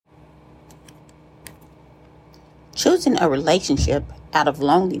Choosing a relationship out of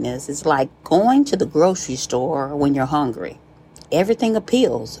loneliness is like going to the grocery store when you're hungry. Everything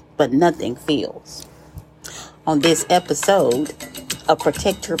appeals, but nothing feels. On this episode of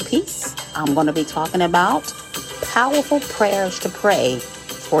Protect Your Peace, I'm going to be talking about powerful prayers to pray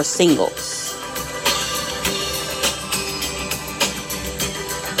for singles.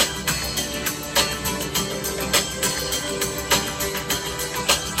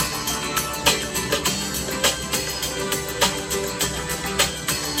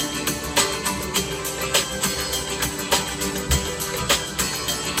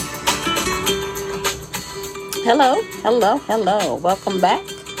 Hello. Welcome back.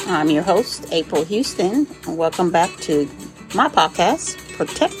 I'm your host, April Houston, and welcome back to my podcast,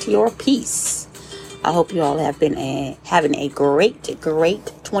 Protect Your Peace. I hope you all have been having a great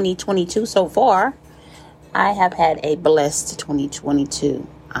 2022 so far. I have had a blessed 2022.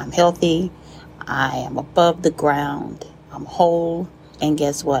 I'm healthy. I am above the ground. I'm whole. And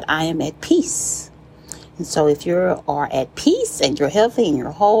guess what? I am at peace. And so if you are at peace and you're healthy and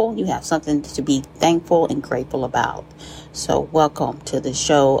you're whole, you have something to be thankful and grateful about. So welcome to the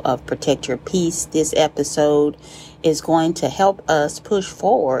show of Protect Your Peace. This episode is going to help us push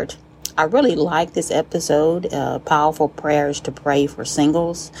forward. I really like this episode, Powerful Prayers to Pray for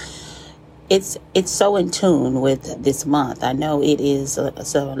Singles. It's so in tune with this month. I know it's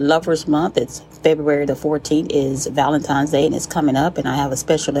a lover's month. It's February the 14th is Valentine's Day, and it's coming up, and I have a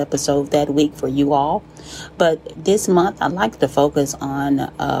special episode that week for you all. But this month, I'd like to focus on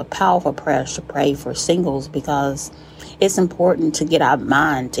powerful prayers to pray for singles, because it's important to get our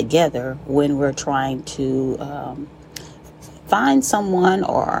mind together when we're trying to find someone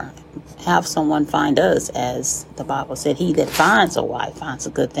or have someone find us. As the Bible said, he that finds a wife finds a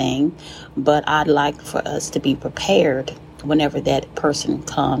good thing. But I'd like for us to be prepared whenever that person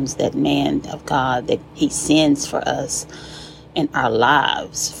comes, that man of God that he sends for us in our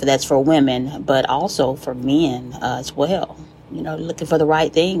lives. That's for women, but also for men as well. You know, looking for the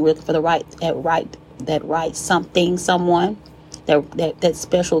right thing, looking for someone, that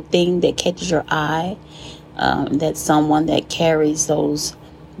special thing that catches your eye. That's someone that carries those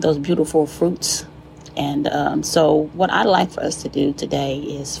beautiful fruits. And so what I'd like for us to do today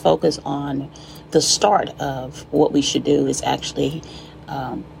is focus on the start of what we should do is actually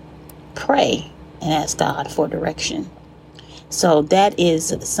pray and ask God for direction. So that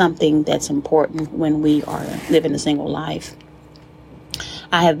is something that's important when we are living a single life.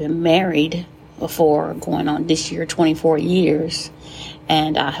 I have been married for going on this year 24 years.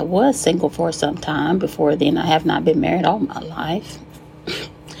 And I was single for some time. Before then, I have not been married all my life.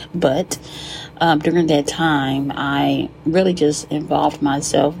 But during that time, I really just involved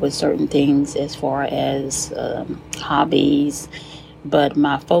myself with certain things as far as hobbies. But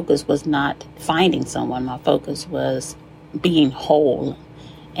my focus was not finding someone. My focus was being whole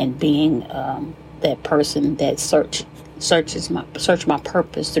and being that person that search my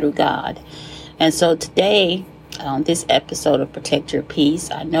purpose through God. And so today, on this episode of Protect Your Peace,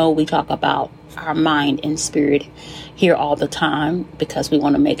 I know we talk about our mind and spirit here all the time, because we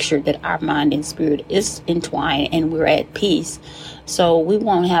want to make sure that our mind and spirit is entwined and we're at peace. So we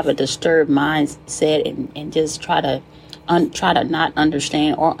won't have a disturbed mindset and just try to not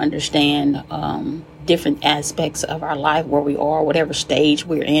understand or understand different aspects of our life, where we are, whatever stage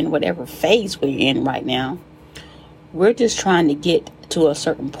we're in, whatever phase we're in right now. We're just trying to get to a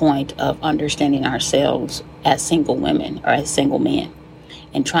certain point of understanding ourselves as single women or as single men,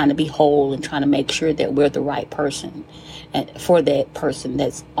 and trying to be whole and trying to make sure that we're the right person for that person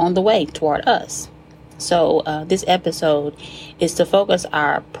that's on the way toward us. So this episode is to focus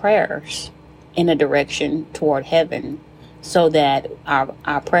our prayers in a direction toward heaven, so that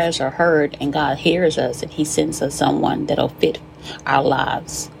our prayers are heard and God hears us and he sends us someone that'll fit our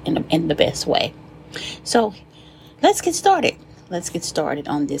lives in the best way. So let's get started. Let's get started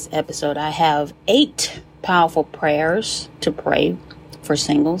on this episode. I have 8 powerful prayers to pray for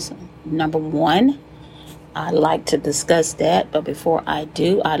singles. Number 1, I'd like to discuss that. But before I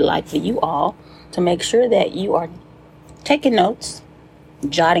do, I'd like for you all to make sure that you are taking notes,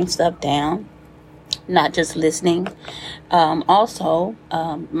 jotting stuff down, not just listening. Also,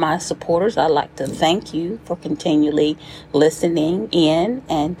 my supporters, I'd like to thank you for continually listening in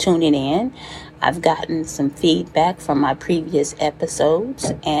and tuning in. I've gotten some feedback from my previous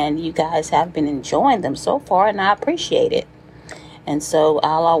episodes, and you guys have been enjoying them so far, and I appreciate it. And so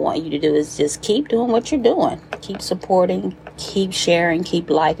all I want you to do is just keep doing what you're doing. Keep supporting, keep sharing,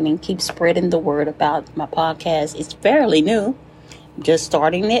 keep liking, keep spreading the word about my podcast. It's fairly new. I'm just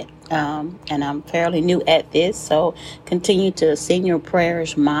starting it, and I'm fairly new at this. So continue to send your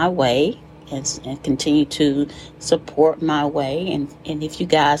prayers my way, and continue to support my way. And if you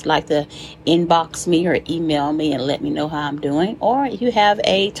guys like to inbox me or email me and let me know how I'm doing, or you have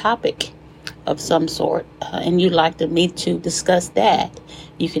a topic of some sort and you'd like me to discuss that,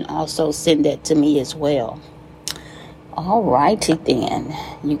 you can also send that to me as well. All righty then,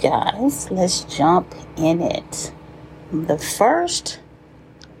 you guys, let's jump in it. The first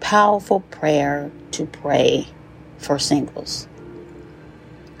powerful prayer to pray for singles.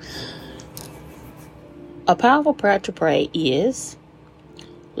 A powerful prayer to pray is,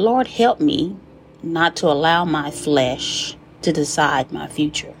 Lord, help me not to allow my flesh to decide my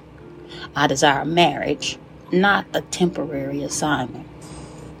future. I desire marriage, not a temporary assignment.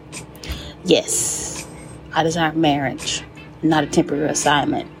 Yes, I desire marriage, not a temporary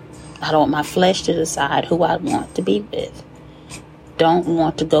assignment. I don't want my flesh to decide who I want to be with. Don't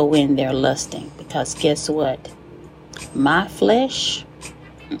want to go in there lusting, because guess what? My flesh,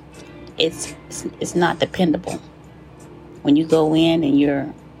 it's not dependable. When you go in and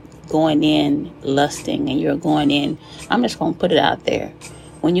you're going in lusting and you're going in, I'm just going to put it out there.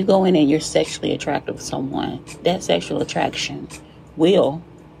 When you go in and you're sexually attracted to someone, that sexual attraction will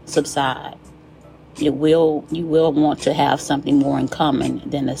subside. You will want to have something more in common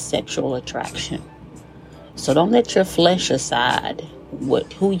than a sexual attraction. So don't let your flesh decide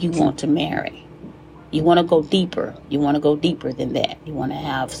who you want to marry. You want to go deeper. You want to go deeper than that. You want to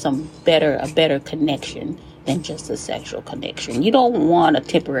have a better connection than just a sexual connection. You don't want a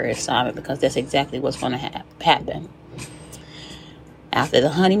temporary assignment, because that's exactly what's going to happen. After the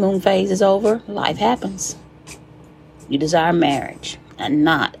honeymoon phase is over, life happens. You desire marriage and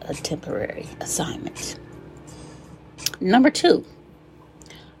not a temporary assignment. Number 2,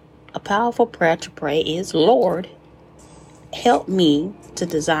 a powerful prayer to pray is, Lord, help me to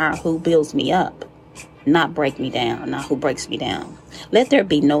desire who builds me up, not break me down, not who breaks me down. Let there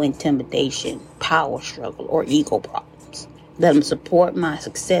be no intimidation, power struggle, or ego problems. Let them support my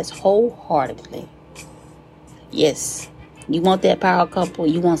success wholeheartedly. Yes, you want that power couple.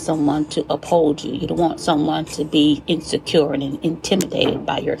 You want someone to uphold you. You don't want someone to be insecure and intimidated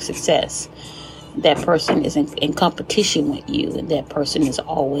by your success. That person is in competition with you, and that person is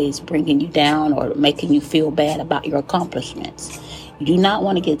always bringing you down or making you feel bad about your accomplishments. You do not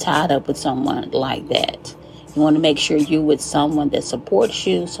want to get tied up with someone like that. You want to make sure you're with someone that supports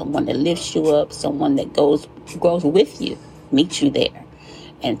you, someone that lifts you up, someone that grows with you, meets you there,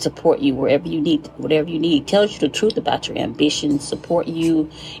 and support you wherever you need, whatever you need, tells you the truth about your ambitions, support you,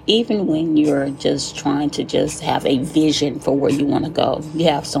 even when you're just trying to just have a vision for where you want to go. You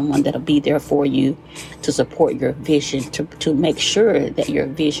have someone that'll be there for you to support your vision, to make sure that your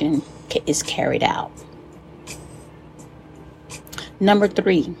vision is carried out. Number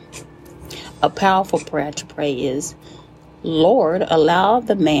 3, a powerful prayer to pray is, Lord, allow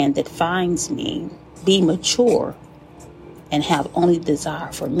the man that finds me be mature and have only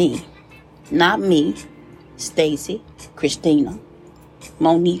desire for me. Not me, Stacy, Christina,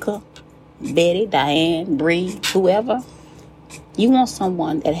 Monica, Betty, Diane, Bree, whoever. You want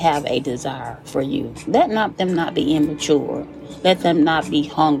someone that have a desire for you. Let them not be immature. Let them not be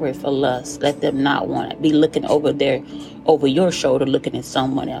hungry for lust. Let them not want to be looking over your shoulder, looking at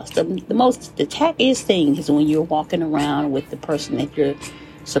someone else. The tackiest thing is when you're walking around with the person that you're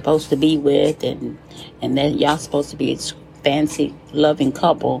supposed to be with, and that y'all supposed to be a fancy, loving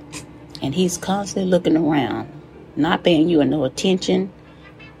couple, and he's constantly looking around, not paying you no attention.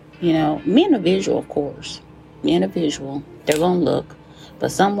 You know, men are visual, of course. Men are visual. They're going to look.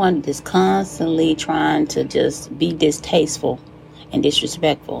 But someone is constantly trying to just be distasteful and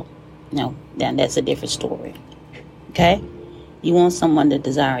disrespectful, no, then that's a different story. Okay? You want someone to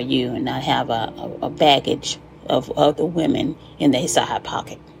desire you and not have a baggage of other women in their side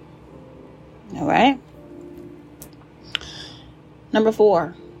pocket. All right? Number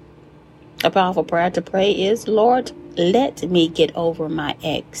 4, a powerful prayer to pray is, Lord, let me get over my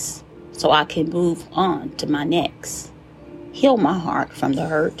ex so I can move on to my next. Heal my heart from the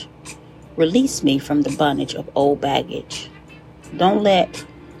hurt. Release me from the bondage of old baggage. Don't let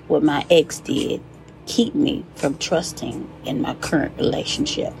what my ex did keep me from trusting in my current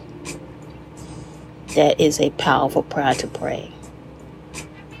relationship. That is a powerful prayer to pray.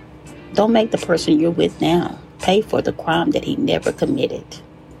 Don't make the person you're with now pay for the crime that he never committed.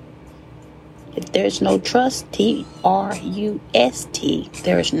 If there's no trust, T-R-U-S-T,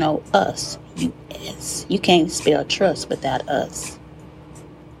 there's no us, U-S. You can't spell trust without us.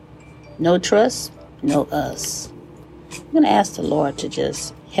 No trust, no us. I'm going to ask the Lord to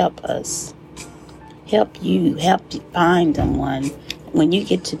just help us. Help you find someone when you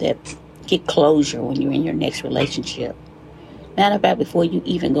get closure, when you're in your next relationship. I'm Matter of fact, before you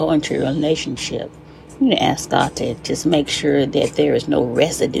even go into a relationship, you need to ask God to just make sure that there is no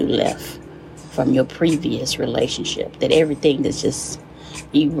residue left from your previous relationship, that everything is just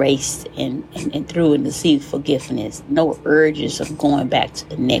erased and threw in the sea of forgiveness. No urges of going back to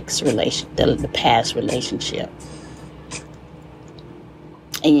the next the past relationship.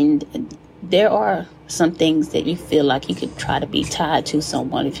 And there are some things that you feel like you could try to be tied to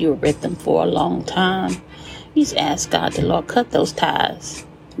someone. If you were with them for a long time, you just ask God, the Lord, cut those ties.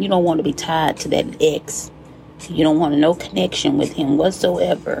 You don't want to be tied to that ex. You don't want no connection with him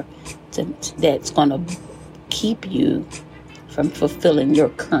whatsoever that's going to keep you from fulfilling your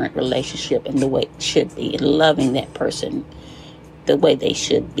current relationship in the way it should be, and loving that person the way they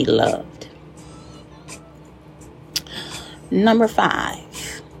should be loved. Number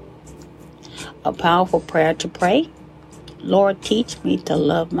 5, a powerful prayer to pray. Lord, teach me to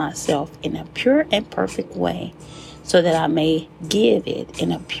love myself in a pure and perfect way, so that I may give it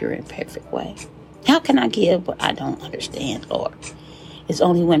in a pure and perfect way. How can I give what I don't understand, Lord? It's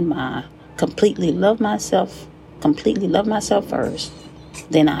only when I completely love myself first,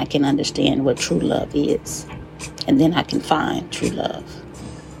 then I can understand what true love is. And then I can find true love.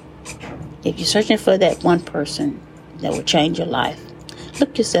 If you're searching for that one person that will change your life,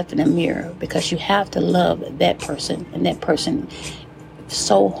 look yourself in the mirror, because you have to love that person, and that person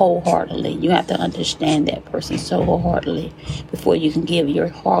so wholeheartedly. You have to understand that person so wholeheartedly before you can give your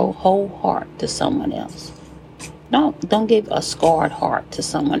whole heart to someone else. Don't give a scarred heart to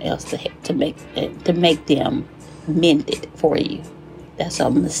someone else to make them mend it for you. That's a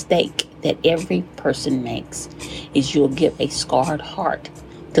mistake that every person makes, is you'll give a scarred heart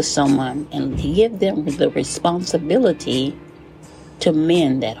to someone and give them the responsibility to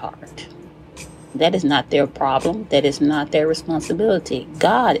mend that heart. That is not their problem. That is not their responsibility.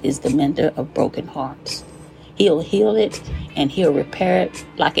 God is the mender of broken hearts. He'll heal it and he'll repair it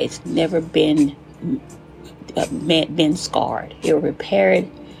like it's never been scarred. He'll repair it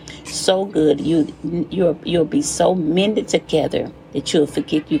so good you'll be so mended together that you'll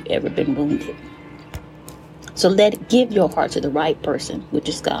forget you've ever been wounded. So give your heart to the right person, which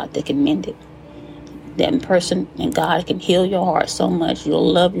is God, that can mend it. That person and God can heal your heart so much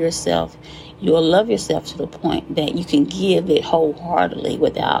you'll love yourself. You'll love yourself to the point that you can give it wholeheartedly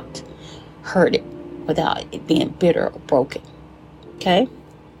without hurting, without it being bitter or broken. Okay?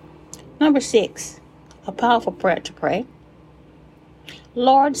 Number 6, a powerful prayer to pray.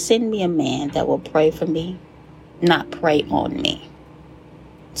 Lord, send me a man that will pray for me, not prey on me.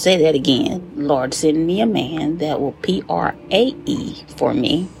 Say that again. Lord, send me a man that will prae for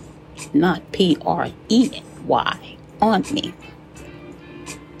me, not prey on me.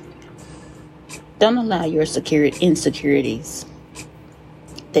 Don't allow your insecurities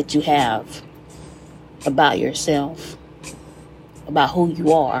that you have about yourself, about who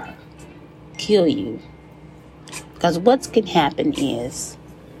you are, kill you. Because what can happen is,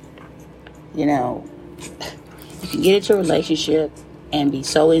 you can get into a relationship and be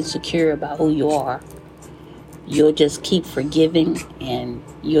so insecure about who you are, you'll just keep forgiving and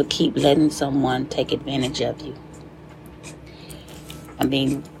you'll keep letting someone take advantage of you. I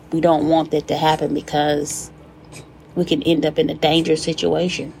mean, we don't want that to happen, because we can end up in a dangerous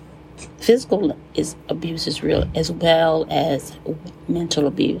situation. Physical abuse is real, as well as mental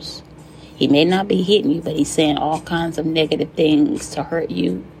abuse. He may not be hitting you, but he's saying all kinds of negative things to hurt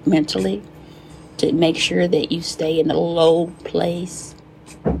you mentally, to make sure that you stay in a low place.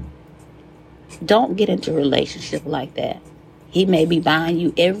 Don't get into a relationship like that. He may be buying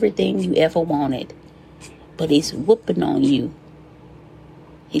you everything you ever wanted, but he's whooping on you.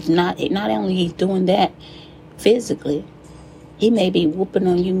 He's not only he's doing that physically, he may be whooping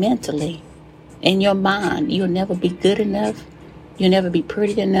on you mentally. In your mind, you'll never be good enough. You'll never be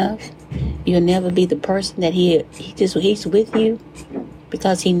pretty enough. You'll never be the person that he's with you,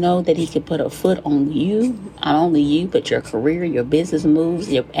 because he knows that he can put a foot on you, not only you, but your career, your business moves,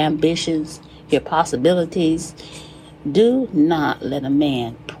 your ambitions, your possibilities. Do not let a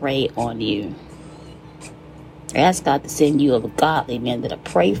man prey on you. Ask God to send you a godly man that'll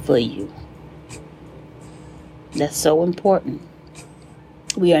pray for you. That's so important.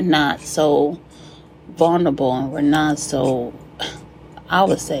 We are not so vulnerable, and we're not so, I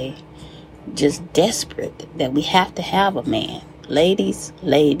would say, just desperate that we have to have a man. Ladies,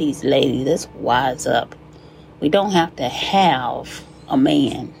 let's wise up. We don't have to have a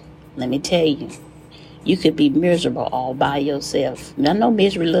man. Let me tell you, you could be miserable all by yourself. I know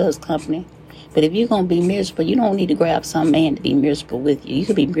misery loves company, but if you're going to be miserable, you don't need to grab some man to be miserable with you. You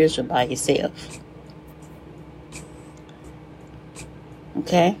could be miserable by yourself.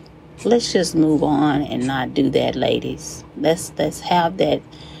 Okay? Let's just move on and not do that, ladies. Let's have that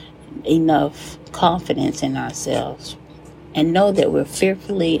enough confidence in ourselves and know that we're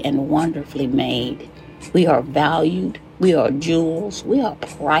fearfully and wonderfully made. We are valued. We are jewels. We are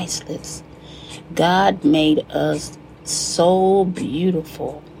priceless. God made us so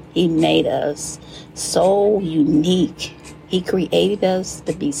beautiful. He made us so unique. He created us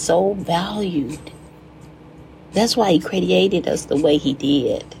to be so valued. That's why He created us the way He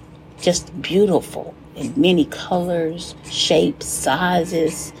did. Just beautiful in many colors, shapes,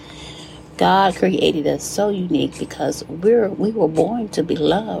 sizes. God created us so unique because we were born to be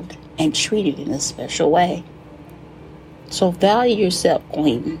loved and treated in a special way. So value yourself,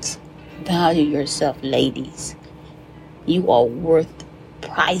 queens. Value yourself, ladies. You are worth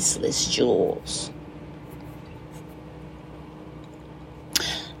priceless jewels.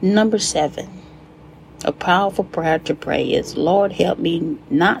 Number 7, a powerful prayer to pray is, Lord, help me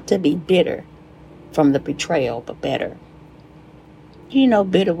not to be bitter from the betrayal, but better. You know,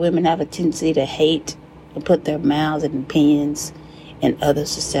 bitter women have a tendency to hate and put their mouths and opinions in other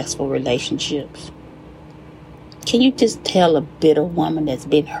successful relationships. Can you just tell a bitter woman that's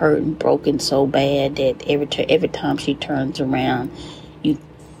been hurt and broken so bad that every time she turns around, you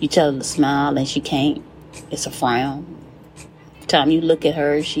tell her to smile and she can't? It's a frown. Every time you look at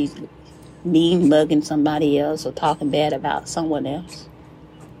her, she's mean mugging somebody else or talking bad about someone else.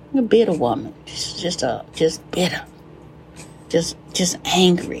 A bitter woman, just bitter, just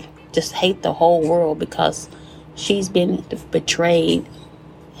angry, just hate the whole world because she's been betrayed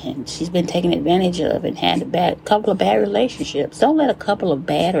and she's been taken advantage of and had a couple of bad relationships. Don't let a couple of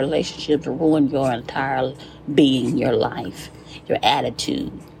bad relationships ruin your entire being, your life, your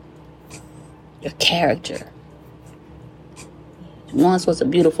attitude, your character. Once was a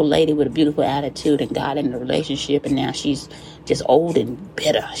beautiful lady with a beautiful attitude and got in a relationship, and now she's just old and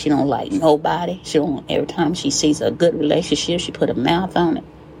bitter. She don't like nobody. Every time she sees a good relationship, she put a mouth on it.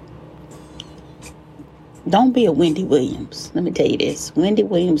 Don't be a Wendy Williams. Let me tell you this. Wendy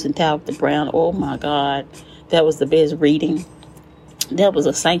Williams and Tabitha Brown, oh my God, that was the best reading. That was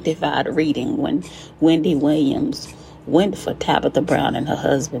a sanctified reading when Wendy Williams went for Tabitha Brown and her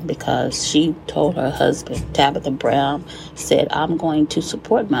husband, because she told her husband, Tabitha Brown said, I'm going to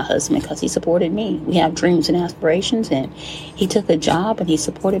support my husband because he supported me. We have dreams and aspirations, and he took a job and he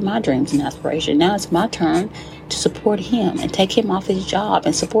supported my dreams and aspirations. Now it's my turn to support him and take him off his job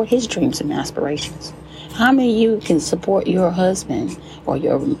and support his dreams and aspirations. How many of you can support your husband or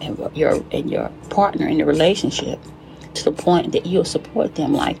your partner in the relationship to the point that you'll support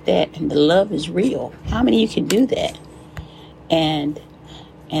them like that and the love is real? How many of you can do that? And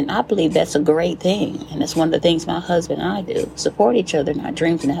I believe that's a great thing. And it's one of the things my husband and I do. Support each other in our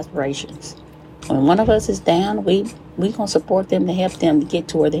dreams and aspirations. When one of us is down, we're going to support them to help them to get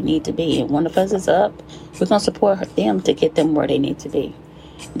to where they need to be. And one of us is up, we're going to support them to get them where they need to be.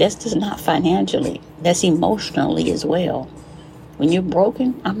 That's just not financially. That's emotionally as well. When you're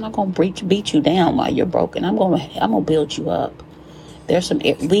broken, I'm not going to beat you down while you're broken. I'm going to build you up. There's some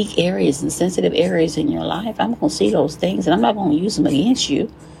weak areas and sensitive areas in your life. I'm going to see those things, and I'm not going to use them against you.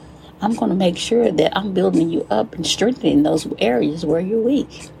 I'm going to make sure that I'm building you up and strengthening those areas where you're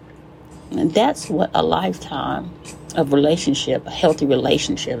weak. And that's what a lifetime of healthy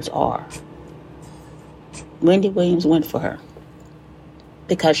relationships are. Wendy Williams went for her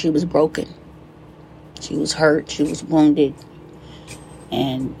because she was broken. She was hurt. She was wounded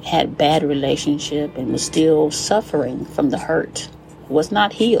and had a bad relationship and was still suffering from the hurt. Was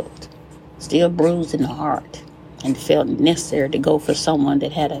not healed, still bruised in the heart, and felt necessary to go for someone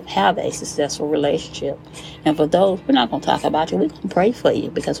that have a successful relationship. And for those, we're not going to talk about you. We're going to pray for you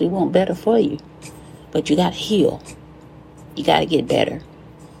because we want better for you. But you got to heal. You got to get better.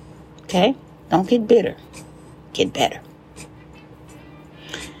 Okay? Don't get bitter. Get better.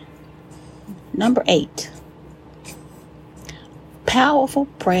 Number 8. Powerful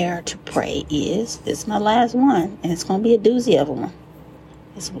prayer to pray is, this is my last one, and it's going to be a doozy of a one.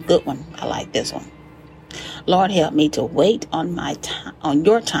 It's a good one. I like this one. Lord, help me to wait on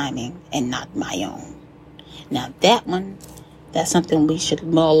your timing and not my own. Now that one, that's something we should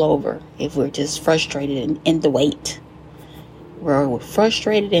mull over if we're just frustrated in the wait. We're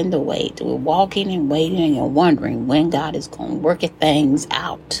frustrated in the wait. We're walking and waiting and wondering when God is going to work things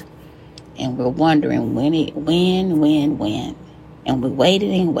out. And we're wondering when. And we're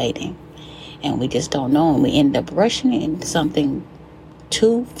waiting. And we just don't know. And we end up rushing into something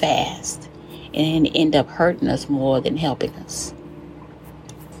too fast. And end up hurting us more than helping us.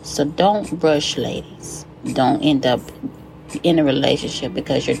 So don't rush, ladies. Don't end up in a relationship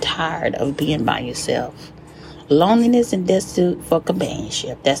because you're tired of being by yourself. Loneliness and destitute for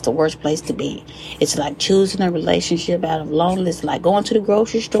companionship. That's the worst place to be. It's like choosing a relationship out of loneliness, like going to the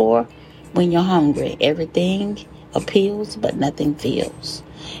grocery store when you're hungry. Everything appeals, but nothing feels.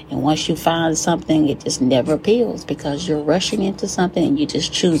 And once you find something, it just never appeals because you're rushing into something and you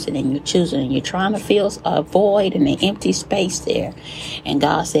just choose it and you choose it and you're trying to fill a void and an empty space there. And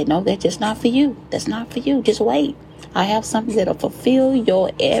God said, no, that's just not for you. That's not for you. Just wait. I have something that'll fulfill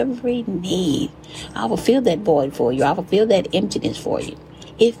your every need. I will fill that void for you. I will fill that emptiness for you.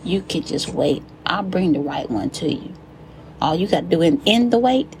 If you can just wait, I'll bring the right one to you. All you got to do in the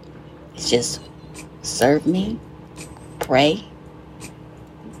wait is just serve me, pray,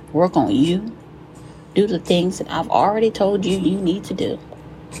 work on you, do the things that I've already told you you need to do.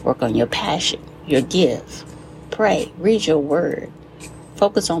 Work on your passion, your gift, pray, read your word,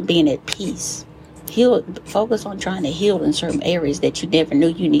 focus on being at peace. Focus on trying to heal in certain areas that you never knew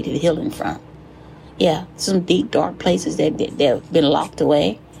you needed healing from. Yeah, some deep, dark places that have been locked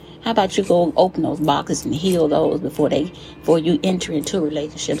away. How about you go open those boxes and heal those before you enter into a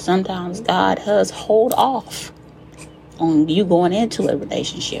relationship? Sometimes God does hold off on you going into a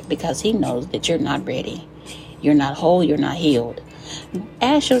relationship because he knows that you're not ready. You're not whole. You're not healed.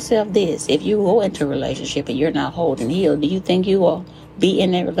 Ask yourself this. If you go into a relationship and you're not whole and healed, do you think you will be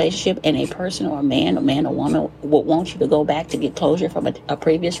in that relationship and a person or a man or woman will want you to go back to get closure from a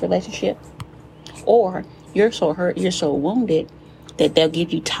previous relationship? Or you're so hurt, you're so wounded that they'll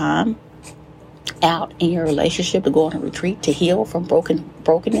give you time out in your relationship to go on a retreat to heal from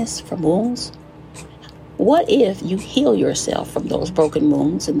brokenness, from wounds? What if you heal yourself from those broken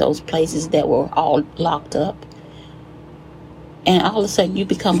wounds and those places that were all locked up? And all of a sudden you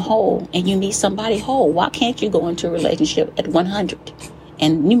become whole and you meet somebody whole. Why can't you go into a relationship at 100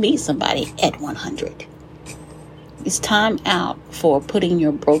 and you meet somebody at 100? It's time out for putting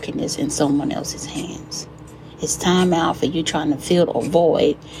your brokenness in someone else's hands. It's time out for you trying to fill a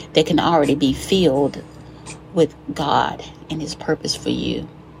void that can already be filled with God and his purpose for you.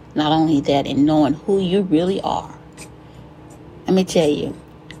 Not only that, in knowing who you really are. Let me tell you,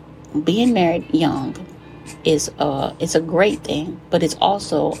 being married young it's a great thing, but it's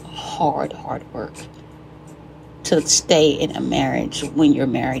also hard work to stay in a marriage when you're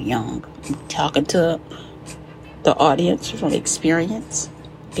married young. I'm talking to the audience from experience,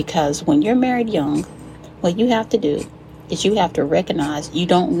 because when you're married young, what you have to do is you have to recognize you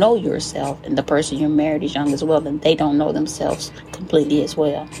don't know yourself, and the person you're married is young as well, and they don't know themselves completely as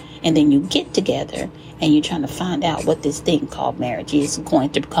well. And then you get together and you're trying to find out what this thing called marriage is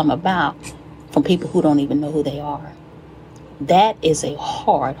going to come about from people who don't even know who they are. That is a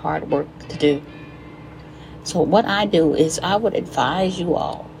hard work to do. So what I do is I would advise you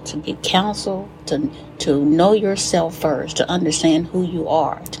all to get counsel, to know yourself first, to understand who you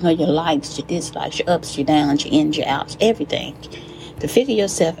are, to know your likes, your dislikes, your ups, your downs, your ins, your outs, everything. To figure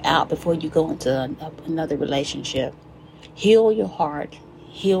yourself out before you go into another relationship. Heal your heart,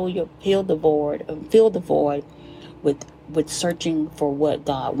 fill the void with searching for what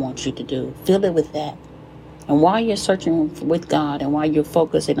God wants you to do. Fill it with that. And while you're searching with God and while you're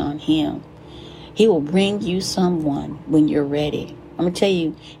focusing on him, he will bring you someone when you're ready. I'm going to tell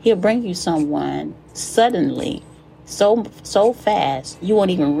you, he'll bring you someone suddenly, so fast, you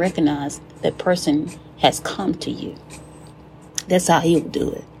won't even recognize that person has come to you. That's how he'll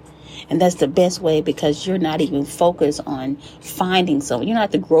do it. And that's the best way, because you're not even focused on finding someone. You're not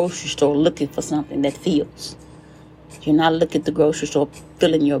at the grocery store looking for something that feels. You're not looking at the grocery store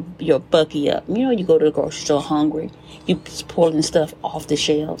filling your bucky up. You know, you go to the grocery store hungry. You pulling stuff off the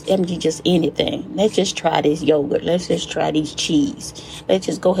shelves. And you just anything. Let's just try this yogurt. Let's just try these cheese. Let's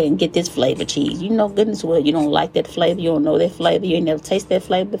just go ahead and get this flavor cheese. You know goodness well you don't like that flavor. You don't know that flavor. You ain't never tasted that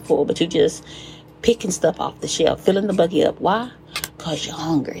flavor before. But you just picking stuff off the shelf. Filling the bucky up. Why? Because you're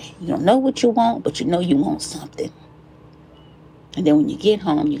hungry. You don't know what you want, but you know you want something. And then when you get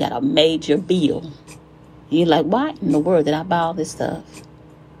home, you got a major bill. You're like, why in the world did I buy all this stuff?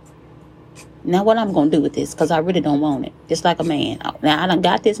 Now what I'm going to do with this? Because I really don't want it. Just like a man. Now I done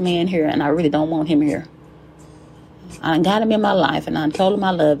got this man here and I really don't want him here. I done got him in my life and I told him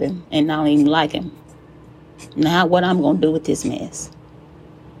I love him and I don't even like him. Now what I'm going to do with this mess?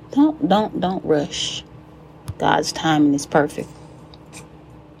 Don't rush. God's timing is perfect.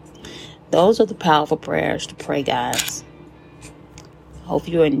 Those are the powerful prayers to pray, guys. Hope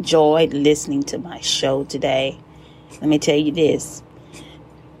you enjoyed listening to my show today. Let me tell you this.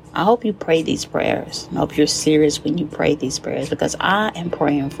 I hope you pray these prayers. I hope you're serious when you pray these prayers, because I am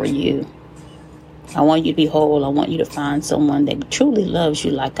praying for you. I want you to be whole. I want you to find someone that truly loves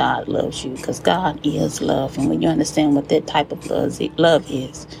you like God loves you, because God is love. And when you understand what that type of love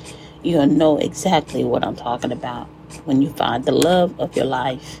is, you'll know exactly what I'm talking about when you find the love of your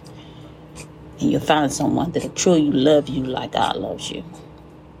life and you'll find someone that'll truly love you like God loves you.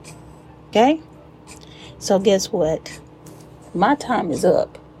 Okay? So guess what? My time is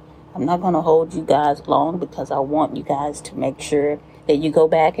up. I'm not going to hold you guys long because I want you guys to make sure that you go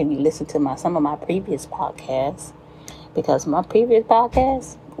back and you listen to some of my previous podcasts. Because my previous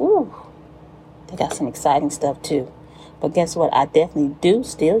podcasts, they got some exciting stuff too. But guess what? I definitely do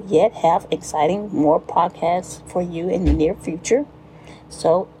still yet have exciting more podcasts for you in the near future.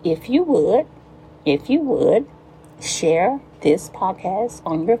 So if you would, share this podcast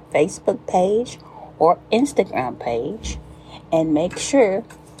on your Facebook page or Instagram page and make sure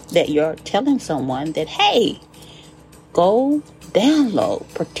that you're telling someone that, hey, go download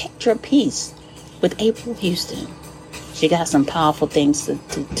Protect Your Peace with April Houston. She got some powerful things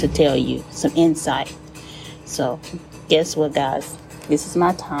to tell you, some insight. So guess what, guys? This is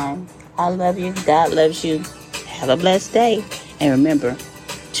my time. I love you. God loves you. Have a blessed day. And remember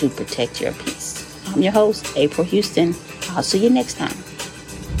to protect your peace. I'm your host, April Houston. I'll see you next time.